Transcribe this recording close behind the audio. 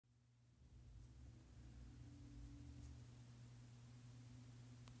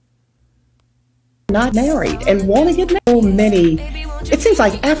not married and want to get married. So many, it seems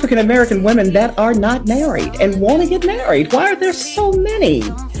like African American women that are not married and want to get married. Why are there so many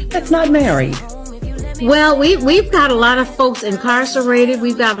that's not married? Well, we've got a lot of folks incarcerated.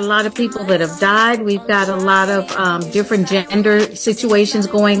 We've got a lot of people that have died. We've got a lot of different gender situations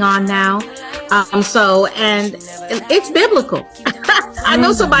going on now. And it's biblical. I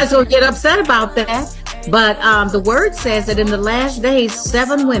know somebody's going to get upset about that. But the word says that in the last days,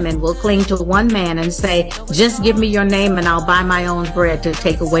 7 women will cling to one man and say, just give me your name and I'll buy my own bread to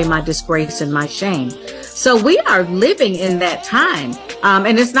take away my disgrace and my shame. So we are living in that time.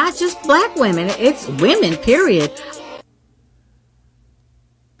 And it's not just black women, it's women, period.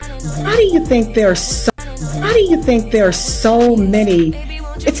 Why do you think there are so many,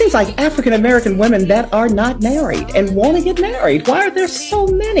 it seems like African American women that are not married and want to get married? Why are there so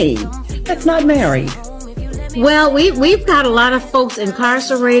many that's not married? Well, we've got a lot of folks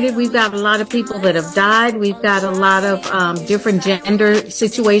incarcerated. We've got a lot of people that have died. We've got a lot of different gender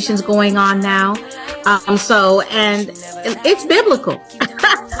situations going on now. And it's biblical.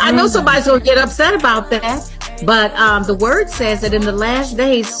 I know somebody's going to get upset about that. But the word says that in the last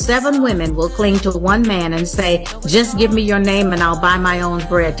days, 7 women will cling to one man and say, just give me your name and I'll buy my own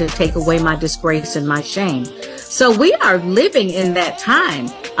bread to take away my disgrace and my shame. So we are living in that time.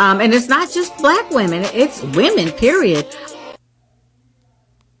 And it's not just black women, it's women, period.